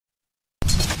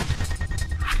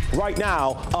Right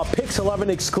now, a PIX 11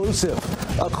 exclusive.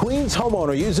 A Queens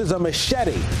homeowner uses a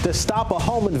machete to stop a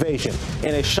home invasion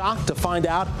and is shocked to find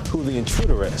out who the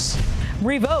intruder is.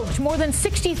 Revoked. More than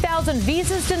 60,000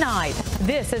 visas denied.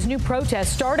 This as new protests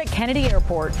start at Kennedy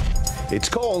Airport. It's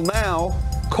cold now,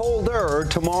 colder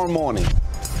tomorrow morning.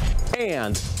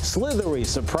 And slithery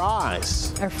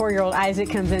surprise. Our 4-year-old Isaac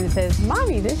comes in and says,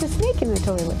 "Mommy, there's a snake in the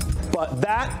toilet." But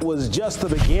that was just the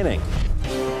beginning.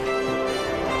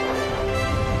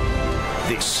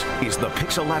 This is the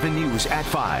PIX 11 News at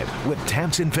 5 with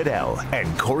Tamsin Fidel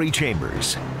and Corey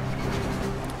Chambers.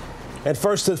 At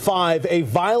first at 5, a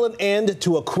violent end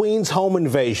to a Queens home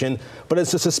invasion, but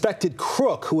it's a suspected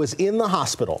crook who is in the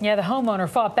hospital. Yeah, the homeowner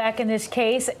fought back in this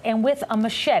case and with a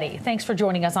machete. Thanks for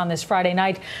joining us on this Friday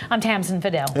night. I'm Tamsin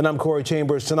Fidel. And I'm Corey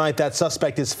Chambers. Tonight, that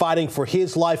suspect is fighting for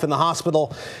his life in the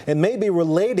hospital and may be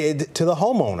related to the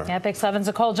homeowner. Yeah, PIX 11's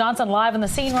Nicole Johnson live on the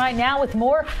scene right now with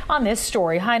more on this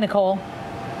story. Hi, Nicole.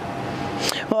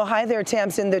 Well, hi there,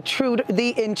 Tamsin.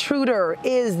 The intruder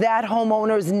is that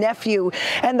homeowner's nephew,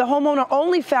 and the homeowner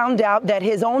only found out that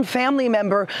his own family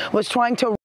member was trying to